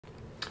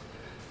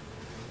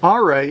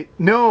All right,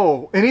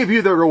 no, any of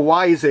you that are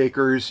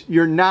wiseacres,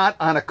 you're not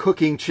on a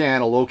cooking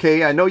channel,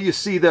 okay? I know you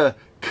see the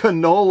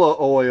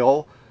canola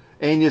oil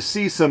and you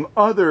see some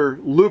other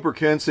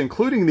lubricants,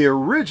 including the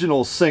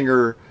original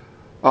Singer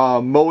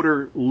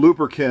motor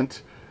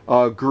lubricant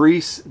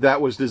grease that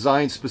was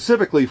designed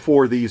specifically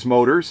for these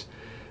motors.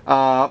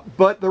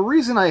 But the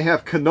reason I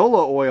have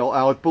canola oil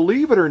out,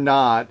 believe it or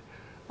not,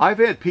 I've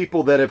had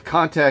people that have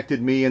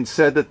contacted me and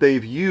said that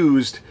they've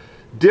used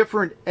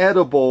different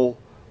edible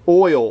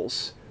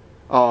oils.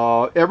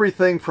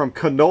 Everything from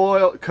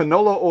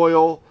canola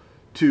oil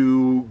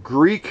to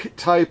Greek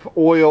type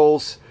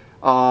oils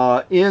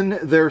in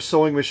their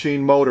sewing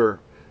machine motor.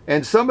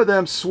 And some of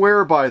them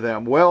swear by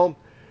them. Well,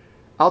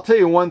 I'll tell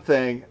you one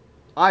thing,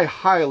 I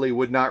highly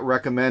would not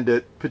recommend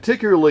it,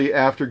 particularly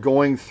after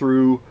going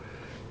through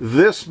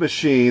this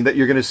machine that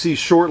you're going to see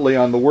shortly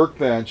on the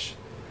workbench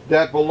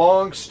that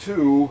belongs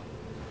to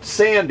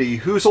Sandy,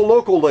 who's a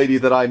local lady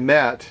that I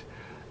met.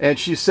 And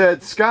she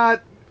said,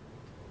 Scott,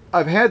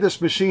 I've had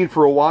this machine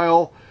for a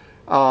while.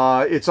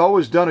 It's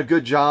always done a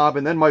good job.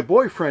 And then my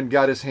boyfriend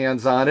got his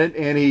hands on it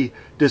and he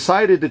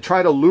decided to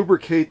try to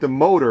lubricate the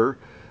motor.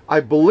 I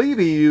believe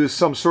he used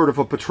some sort of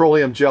a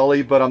petroleum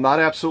jelly, but I'm not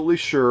absolutely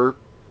sure.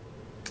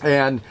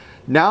 And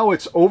now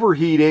it's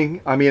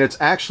overheating. I mean, it's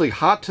actually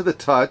hot to the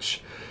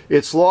touch.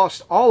 It's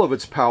lost all of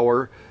its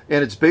power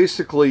and it's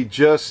basically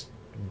just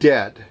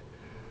dead.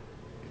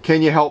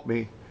 Can you help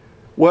me?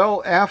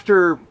 Well,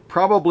 after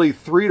probably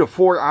 3 to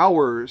 4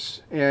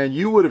 hours, and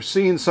you would have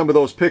seen some of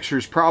those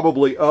pictures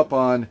probably up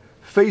on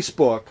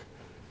Facebook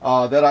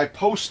that I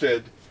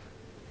posted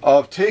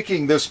of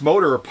taking this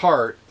motor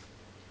apart.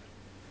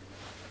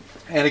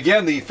 And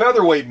again, the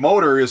Featherweight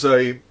motor is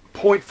a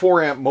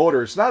 0.4 amp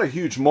motor. It's not a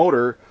huge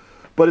motor,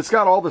 but it's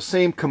got all the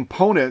same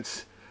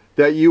components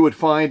that you would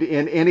find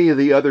in any of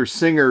the other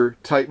Singer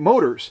type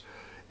motors.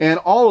 And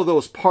all of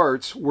those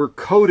parts were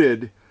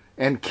coated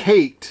and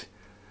caked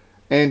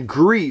and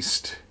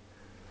greased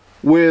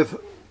with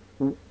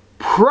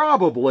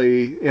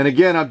probably, and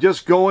again, I'm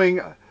just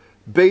going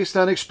based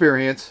on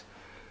experience,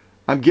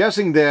 I'm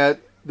guessing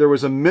that there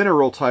was a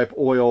mineral type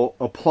oil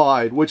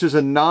applied, which is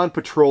a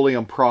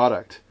non-petroleum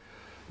product.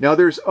 Now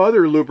there's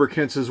other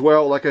lubricants as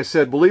well. Like I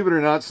said, believe it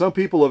or not, some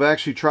people have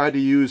actually tried to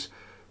use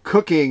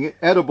cooking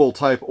edible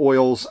type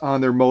oils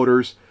on their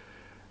motors.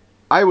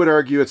 I would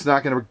argue it's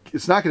not going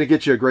to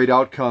get you a great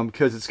outcome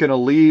because it's going to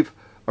leave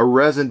a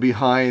resin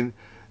behind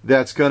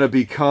that's going to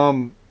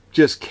become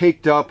just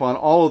caked up on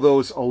all of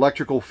those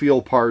electrical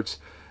field parts,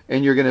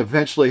 and you're going to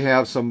eventually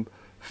have some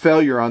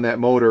failure on that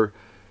motor.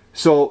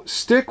 So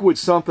stick with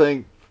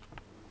something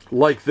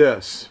like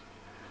this.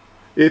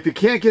 If you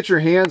can't get your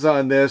hands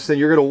on this, then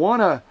you're going to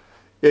want to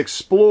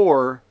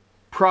explore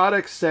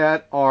products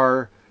that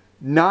are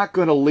not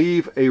going to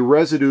leave a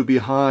residue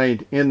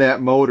behind in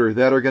that motor,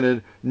 that are going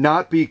to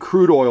not be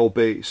crude oil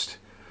based.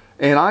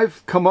 And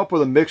I've come up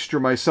with a mixture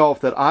myself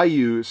that I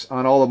use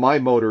on all of my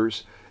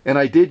motors, and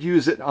I did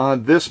use it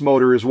on this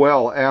motor as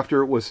well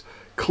after it was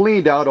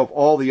cleaned out of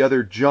all the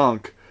other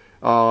junk.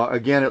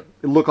 Again, it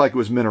looked like it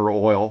was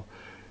mineral oil.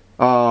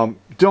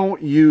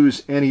 Don't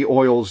use any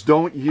oils.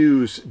 Don't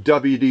use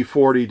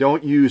WD-40.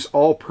 Don't use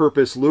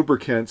all-purpose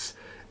lubricants.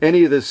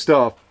 Any of this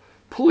stuff.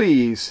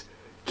 Please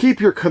keep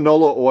your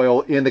canola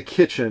oil in the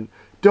kitchen.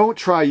 Don't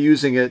try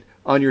using it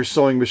on your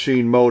sewing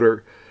machine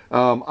motor.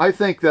 I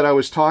think that I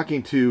was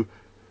talking to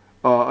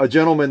a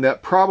gentleman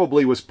that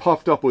probably was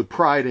puffed up with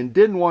pride and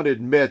didn't want to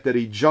admit that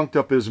he junked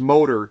up his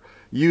motor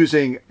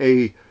using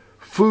a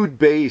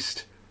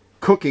food-based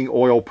cooking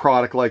oil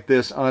product like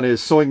this on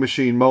his sewing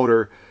machine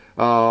motor.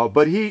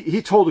 But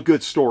he told a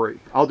good story.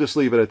 I'll just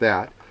leave it at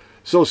that.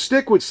 So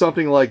stick with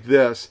something like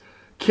this.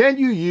 Can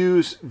you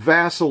use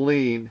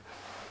Vaseline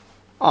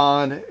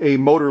on a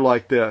motor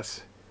like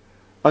this?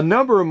 A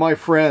number of my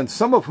friends,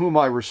 some of whom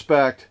I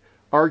respect,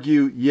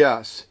 argue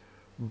yes.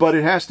 But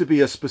it has to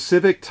be a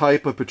specific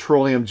type of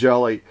petroleum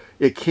jelly.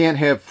 It can't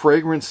have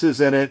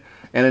fragrances in it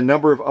and a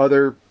number of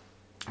other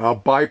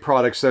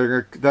byproducts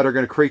that are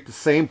going to create the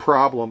same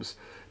problems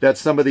that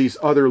some of these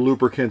other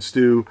lubricants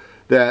do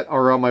that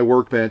are on my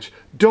workbench.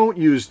 Don't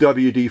use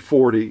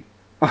WD-40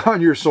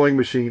 on your sewing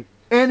machine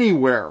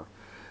anywhere.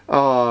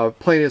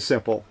 Plain and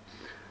simple.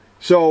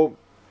 So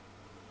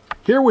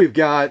here we've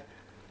got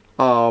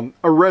a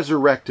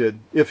resurrected,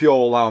 if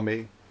you'll allow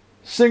me,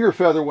 Singer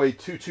Featherweight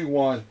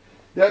 221.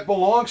 That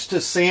belongs to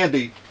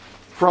Sandy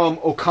from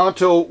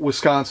Oconto,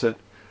 Wisconsin.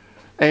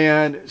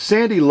 And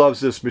Sandy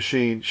loves this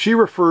machine. She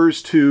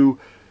refers to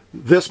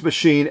this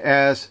machine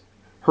as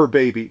her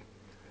baby.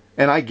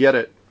 And I get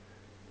it.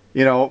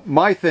 You know,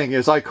 my thing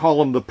is I call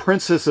them the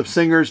Princess of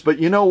Singers. But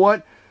you know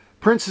what?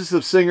 Princess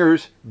of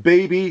Singers,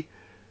 baby,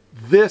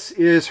 this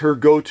is her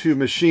go-to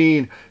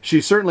machine.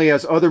 She certainly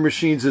has other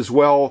machines as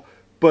well.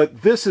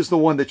 But this is the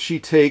one that she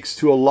takes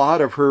to a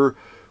lot of her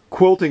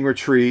quilting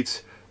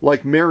retreats,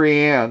 like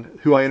Marianne,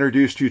 who I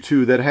introduced you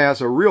to, that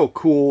has a real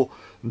cool,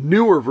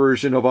 newer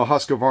version of a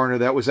Husqvarna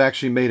that was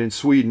actually made in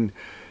Sweden.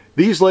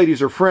 These ladies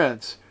are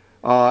friends,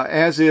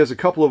 as is a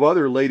couple of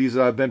other ladies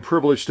that I've been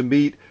privileged to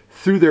meet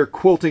through their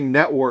quilting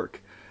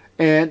network.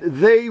 and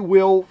they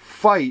will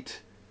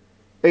fight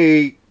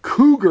a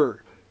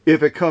cougar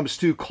if it comes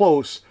too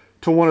close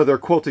to one of their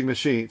quilting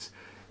machines.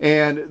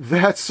 And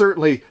that's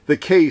certainly the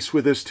case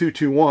with this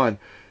 221.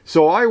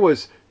 So I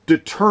was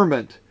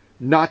determined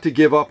not to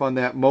give up on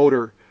that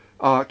motor.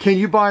 Can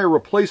you buy a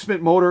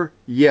replacement motor?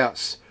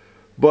 Yes.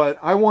 But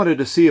I wanted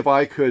to see if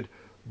I could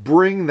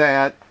bring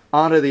that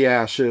onto the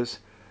ashes.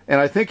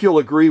 And I think you'll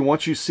agree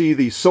once you see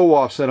the sew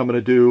offs that I'm going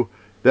to do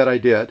that I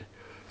did.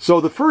 So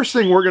the first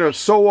thing we're going to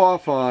sew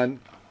off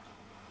on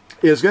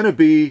is going to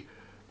be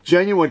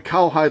genuine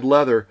cowhide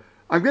leather.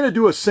 I'm going to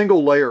do a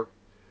single layer.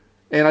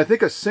 And I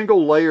think a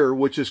single layer,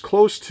 which is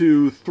close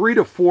to 3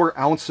 to 4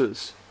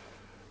 ounces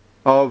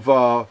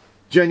of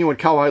genuine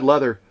cowhide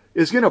leather,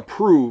 is going to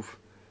prove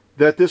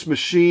that this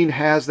machine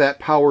has that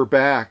power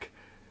back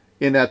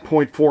in that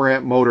 0.4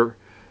 amp motor.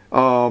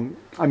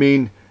 I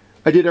mean,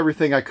 I did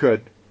everything I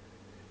could.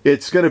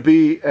 It's going to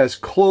be as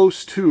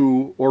close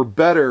to or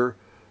better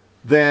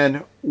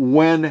than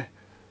when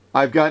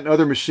I've gotten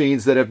other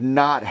machines that have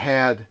not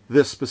had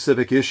this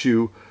specific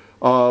issue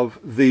of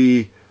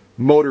the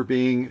motor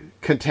being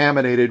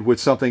contaminated with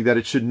something that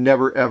it should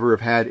never ever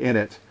have had in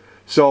it.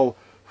 So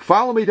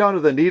follow me down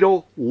to the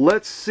needle.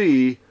 Let's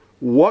see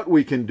what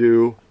we can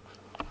do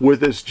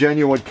with this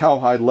genuine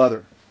cowhide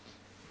leather.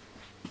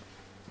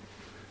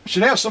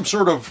 Should have some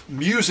sort of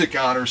music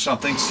on or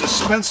something,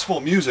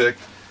 suspenseful music,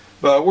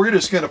 but we're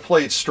just going to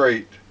play it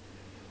straight.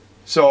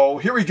 So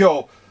here we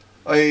go.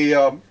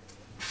 A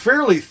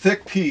fairly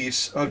thick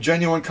piece of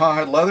genuine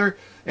cowhide leather,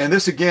 and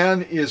this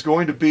again is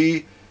going to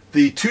be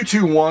the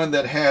 221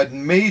 that had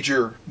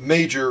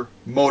major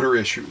motor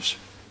issues.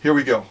 Here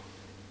we go.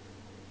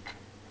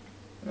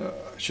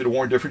 Should have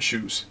worn different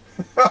shoes.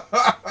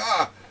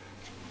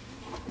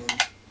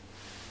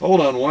 Hold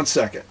on one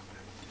second.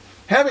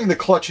 Having the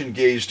clutch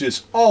engaged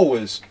is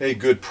always a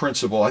good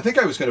principle. I think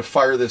I was going to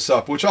fire this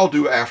up, which I'll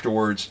do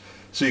afterwards,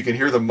 so you can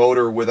hear the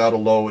motor without a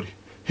load.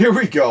 Here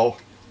we go.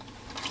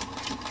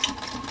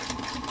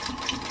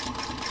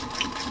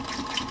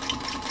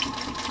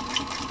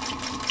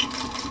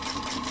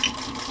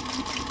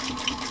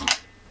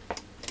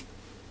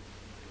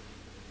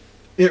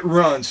 It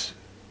runs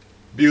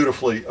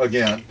beautifully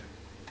again.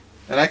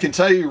 And I can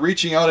tell you,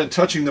 reaching out and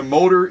touching the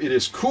motor, it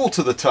is cool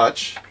to the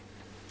touch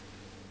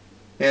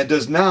and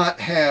does not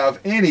have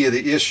any of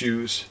the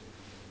issues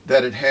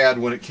that it had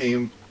when it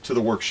came to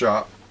the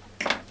workshop.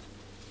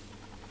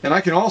 And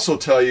I can also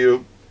tell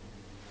you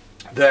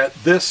that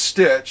this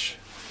stitch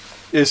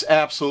is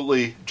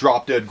absolutely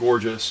drop dead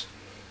gorgeous.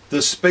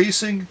 The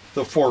spacing,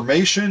 the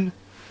formation,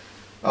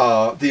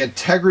 the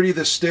integrity of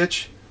the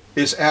stitch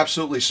is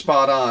absolutely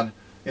spot on.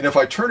 And if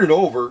I turn it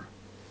over,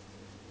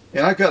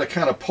 and I've got to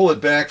kind of pull it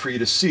back for you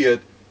to see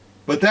it,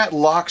 but that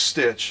lock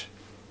stitch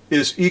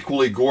is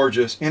equally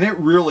gorgeous, and it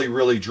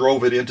really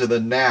drove it into the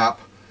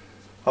nap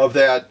of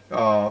that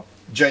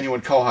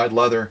genuine cowhide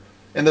leather.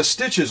 And the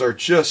stitches are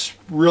just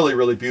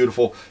really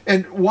beautiful.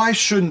 And why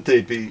shouldn't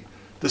they be?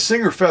 The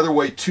Singer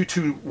Featherweight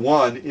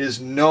 221 is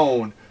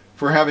known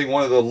for having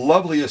one of the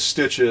loveliest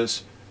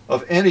stitches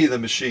of any of the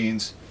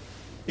machines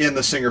in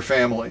the Singer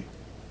family.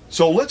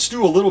 So let's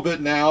do a little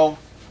bit now,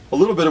 a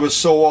little bit of a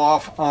sew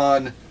off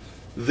on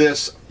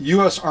this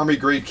U.S. Army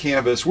grade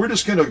canvas. We're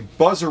just going to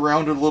buzz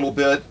around it a little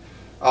bit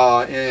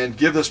and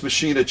give this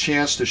machine a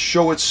chance to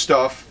show its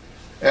stuff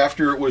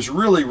after it was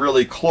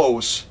really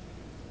close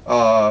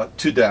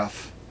to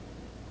death.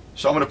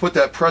 So I'm going to put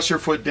that presser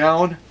foot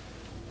down,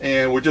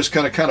 and we're just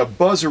going to kind of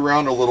buzz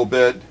around a little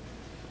bit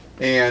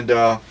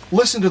and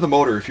listen to the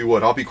motor if you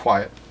would. I'll be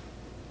quiet.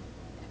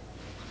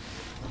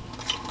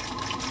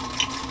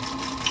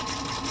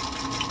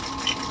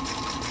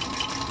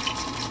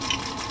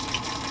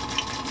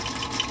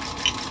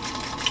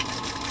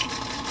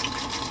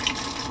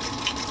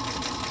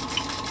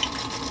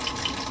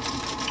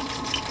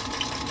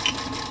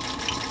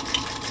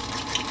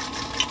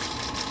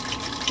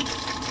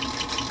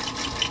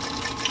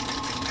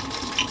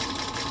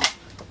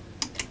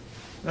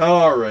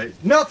 Alright,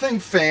 nothing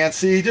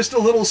fancy, just a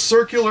little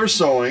circular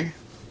sewing.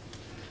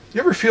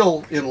 You ever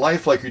feel in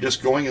life like you're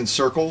just going in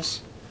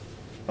circles?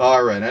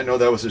 Alright, I know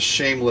that was a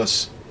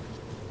shameless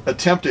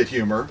attempt at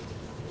humor,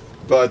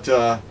 but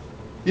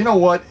you know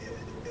what?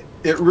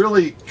 It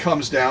really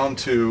comes down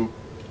to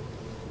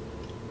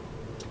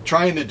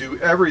trying to do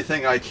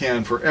everything I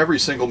can for every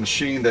single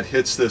machine that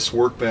hits this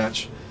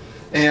workbench.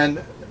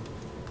 And,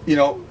 you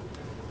know,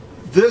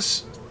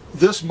 this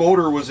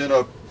motor was in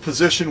a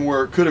position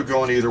where it could have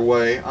gone either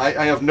way.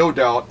 I have no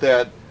doubt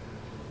that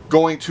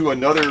going to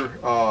another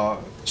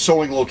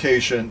sewing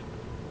location,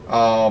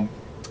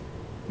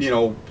 you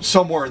know,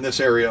 somewhere in this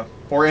area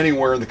or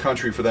anywhere in the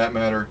country for that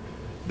matter,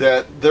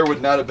 that there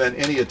would not have been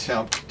any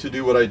attempt to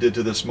do what I did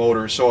to this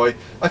motor. So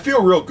I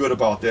feel real good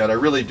about that. I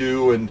really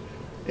do, and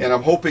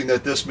I'm hoping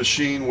that this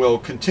machine will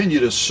continue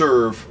to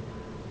serve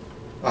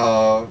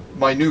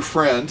my new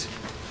friend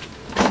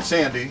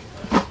Sandy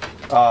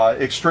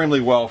extremely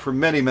well for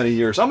many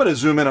years. I'm going to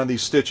zoom in on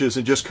these stitches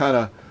and just kind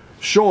of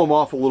show them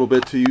off a little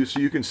bit to you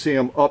so you can see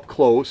them up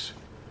close.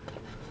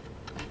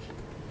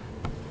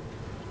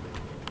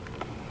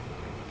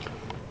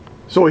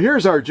 So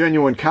here's our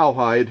genuine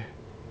cowhide,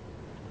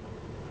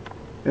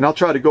 and I'll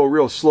try to go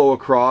real slow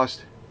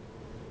across.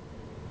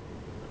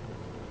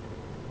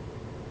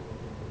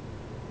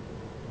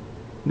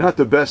 Not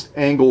the best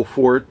angle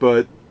for it,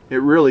 but it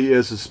really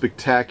is a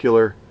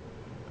spectacular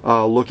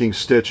looking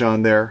stitch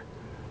on there.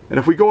 And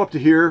if we go up to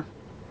here,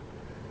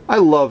 I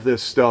love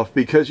this stuff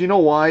because you know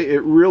why?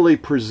 It really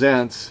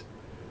presents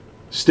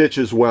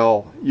stitches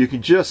well. You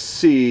can just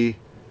see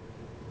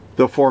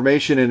the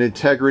formation and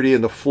integrity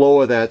and the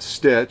flow of that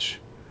stitch.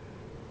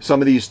 Some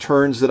of these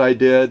turns that I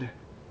did,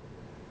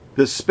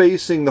 the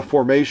spacing, the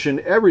formation,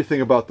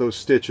 everything about those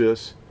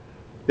stitches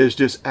is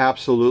just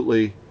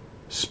absolutely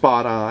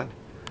spot on.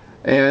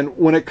 And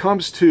when it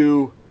comes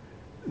to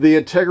the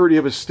integrity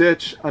of a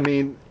stitch, I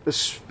mean,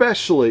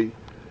 especially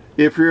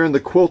if you're in the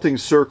quilting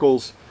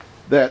circles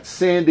that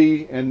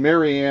Sandy and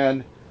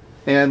Marianne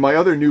and my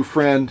other new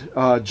friend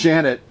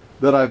Janet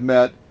that I've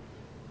met,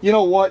 you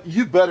know what?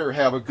 You better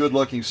have a good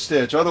looking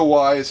stitch.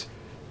 Otherwise,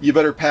 you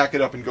better pack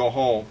it up and go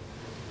home.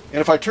 And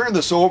if I turn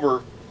this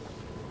over,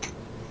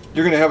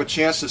 you're going to have a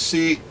chance to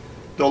see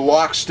the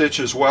lock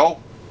stitch as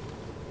well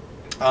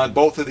on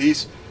both of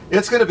these.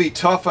 It's going to be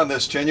tough on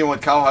this genuine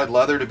cowhide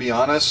leather, to be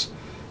honest,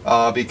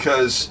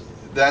 because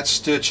that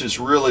stitch is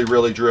really,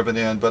 really driven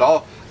in.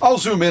 But I'll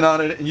zoom in on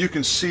it and you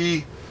can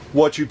see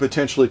what you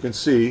potentially can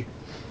see.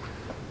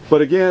 But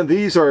again,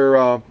 these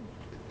are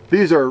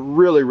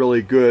really,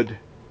 really good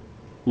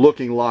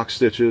looking lock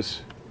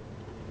stitches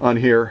on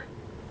here.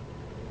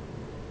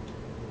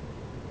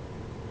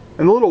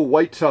 And the little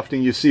white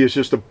tufting you see is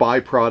just a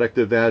byproduct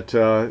of that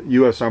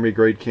U.S. Army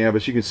grade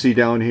canvas. You can see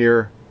down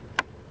here,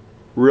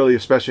 really,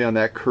 especially on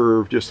that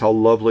curve, just how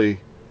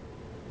lovely,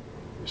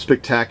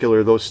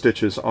 spectacular those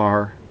stitches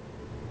are.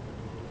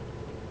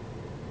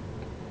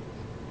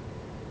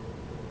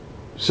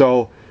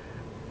 So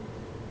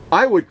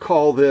I would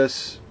call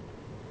this,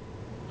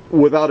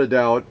 without a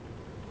doubt,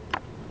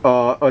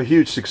 a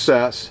huge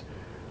success.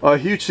 A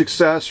huge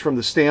success from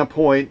the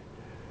standpoint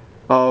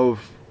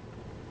of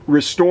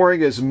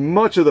restoring as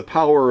much of the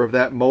power of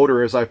that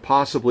motor as I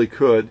possibly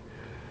could.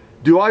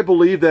 Do I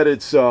believe that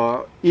it's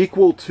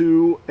equal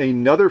to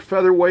another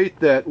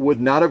featherweight that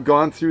would not have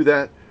gone through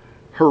that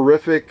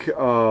horrific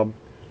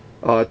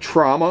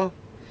trauma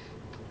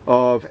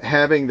of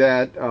having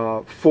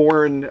that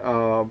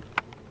foreign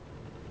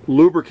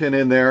lubricant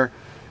in there,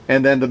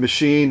 and then the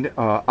machine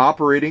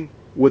operating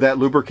with that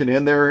lubricant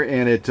in there,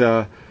 and it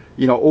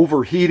you know,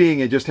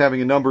 overheating and just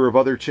having a number of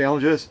other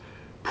challenges?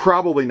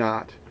 Probably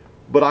not.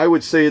 But I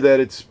would say that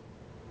it's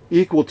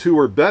equal to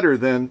or better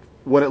than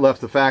when it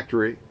left the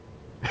factory.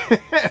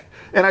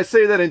 And I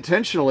say that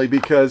intentionally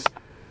because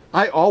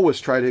I always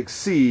try to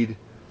exceed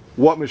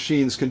what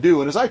machines can do.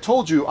 And as I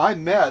told you, I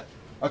met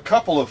a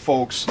couple of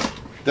folks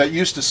that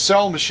used to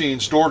sell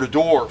machines door to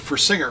door for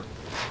Singer,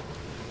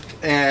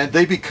 and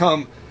they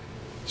become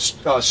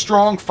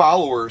strong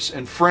followers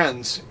and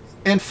friends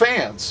and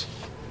fans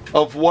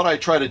of what I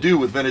try to do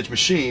with vintage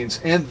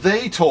machines. And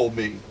they told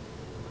me,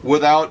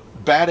 without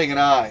batting an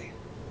eye,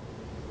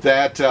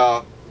 that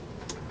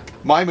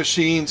my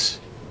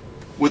machines,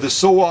 with the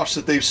sew-offs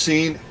that they've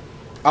seen,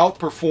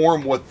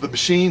 outperform what the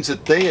machines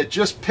that they had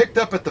just picked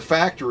up at the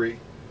factory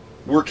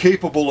were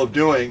capable of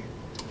doing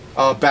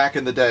back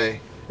in the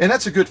day. And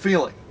that's a good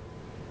feeling.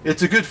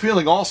 It's a good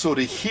feeling also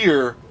to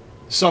hear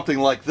something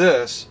like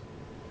this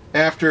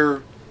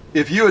after,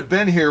 if you had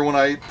been here when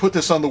I put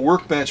this on the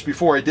workbench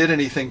before I did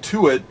anything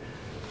to it,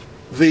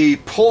 the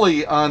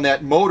pulley on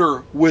that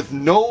motor with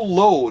no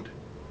load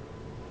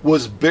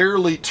was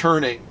barely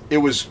turning. It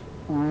was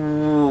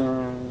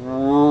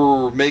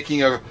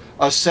making a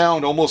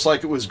sound almost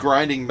like it was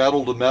grinding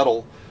metal to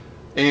metal.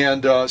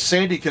 And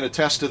Sandy can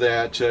attest to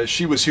that.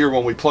 She was here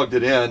when we plugged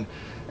it in.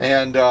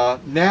 And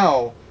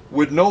now,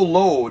 with no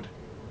load,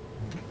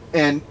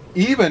 and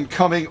even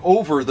coming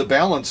over the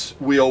balance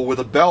wheel with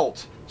a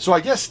belt, so I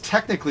guess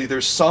technically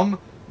there's some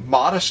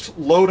modest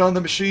load on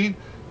the machine,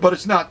 but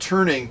it's not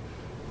turning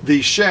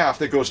the shaft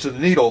that goes to the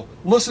needle.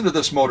 Listen to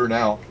this motor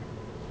now.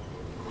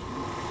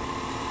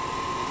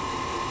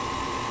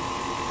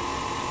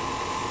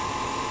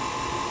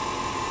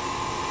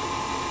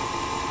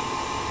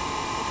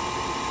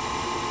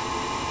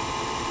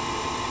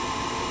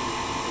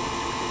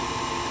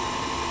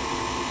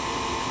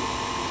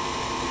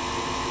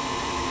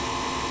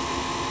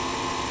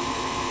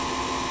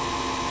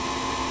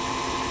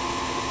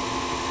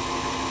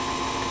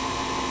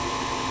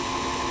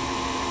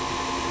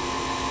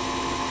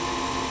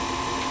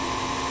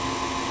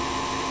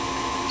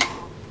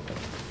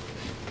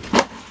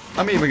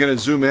 I'm even going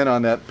to zoom in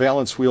on that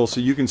balance wheel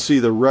so you can see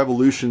the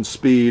revolution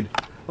speed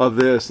of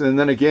this. And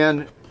then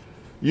again,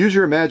 use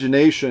your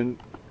imagination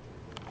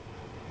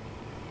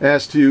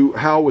as to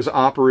how it was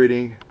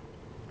operating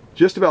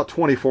just about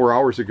 24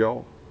 hours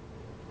ago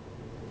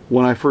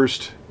when I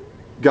first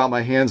got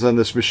my hands on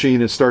this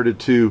machine and started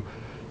to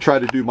try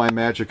to do my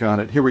magic on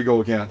it. Here we go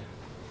again.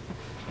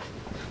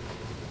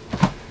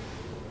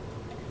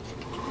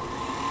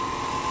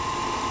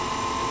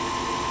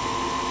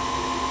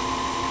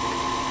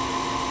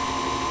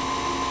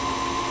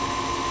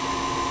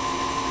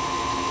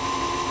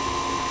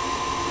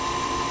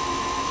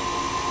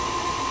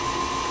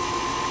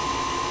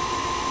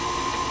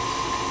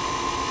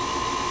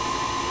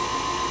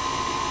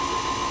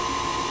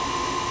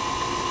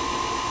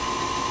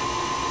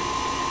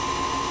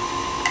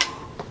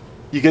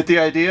 You get the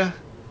idea?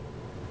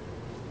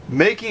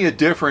 Making a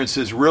difference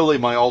is really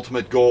my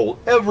ultimate goal.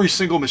 Every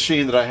single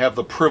machine that I have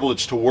the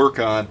privilege to work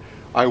on,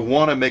 I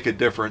want to make a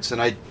difference. And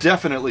I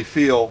definitely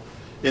feel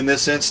in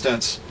this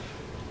instance,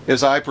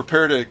 as I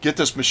prepare to get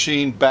this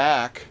machine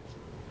back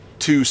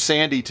to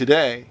Sandy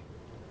today,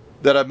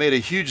 that I've made a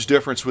huge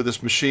difference with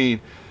this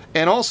machine.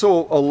 And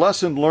also a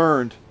lesson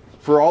learned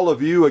for all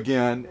of you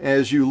again,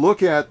 as you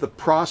look at the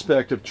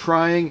prospect of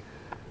trying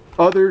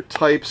other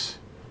types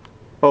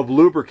of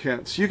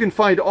lubricants. You can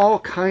find all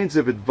kinds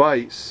of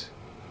advice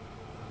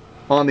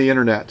on the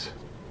internet.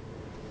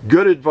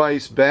 Good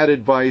advice, bad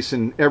advice,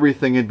 and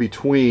everything in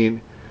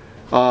between.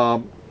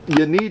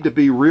 You need to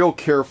be real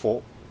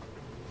careful.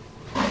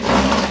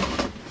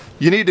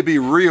 You need to be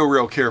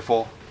real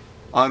careful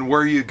on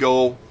where you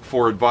go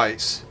for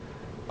advice.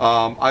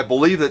 I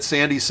believe that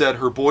Sandy said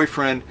her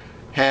boyfriend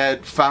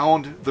had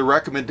found the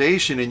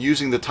recommendation in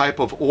using the type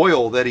of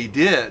oil that he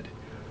did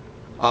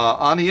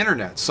on the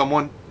internet.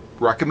 Someone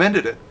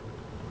recommended it.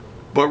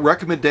 But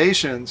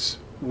recommendations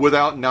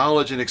without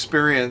knowledge and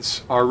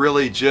experience are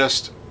really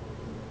just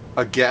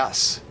a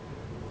guess,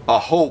 a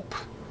hope,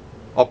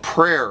 a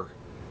prayer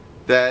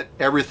that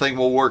everything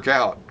will work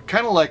out.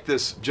 Kind of like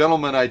this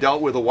gentleman I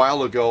dealt with a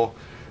while ago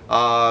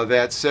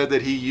that said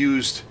that he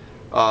used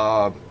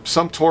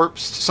some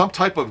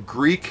type of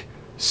Greek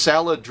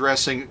salad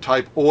dressing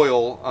type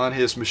oil on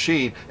his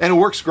machine, and it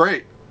works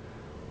great.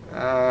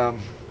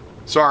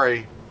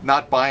 Sorry,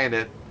 not buying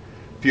it.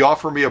 If you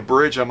offer me a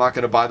bridge, I'm not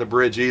going to buy the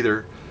bridge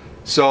either.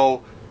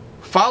 So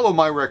follow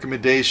my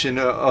recommendation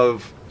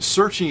of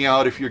searching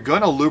out if you're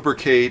going to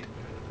lubricate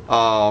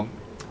a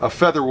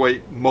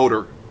featherweight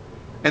motor.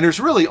 And there's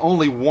really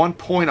only one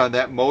point on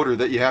that motor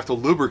that you have to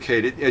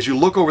lubricate it. As you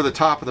look over the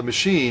top of the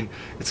machine,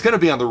 it's going to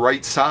be on the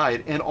right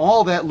side, and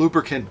all that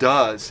lubricant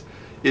does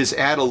is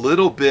add a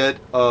little bit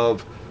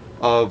of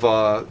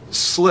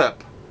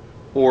slip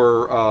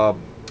or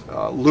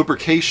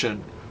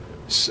lubrication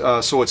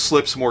so it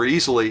slips more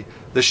easily.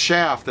 The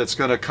shaft that's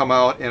going to come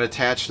out and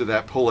attach to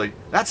that pulley.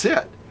 That's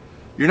it.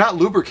 You're not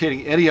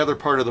lubricating any other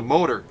part of the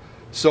motor.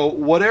 So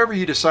whatever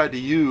you decide to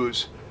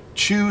use,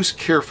 choose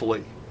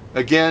carefully.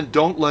 Again,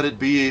 don't let it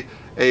be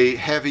a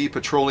heavy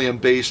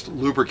petroleum-based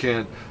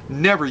lubricant.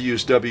 Never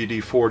use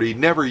WD-40.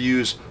 Never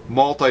use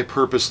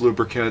multi-purpose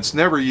lubricants.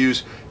 Never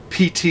use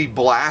PT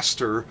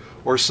Blaster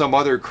or some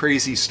other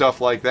crazy stuff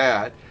like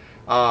that.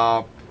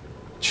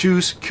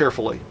 Choose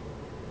carefully.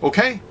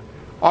 Okay?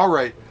 All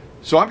right.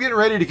 So I'm getting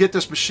ready to get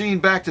this machine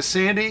back to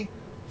Sandy.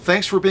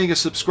 Thanks for being a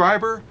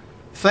subscriber.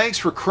 Thanks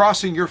for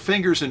crossing your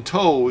fingers and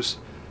toes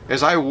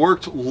as I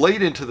worked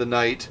late into the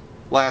night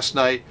last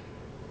night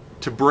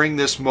to bring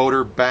this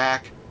motor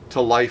back to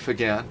life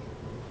again.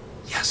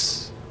 Yes.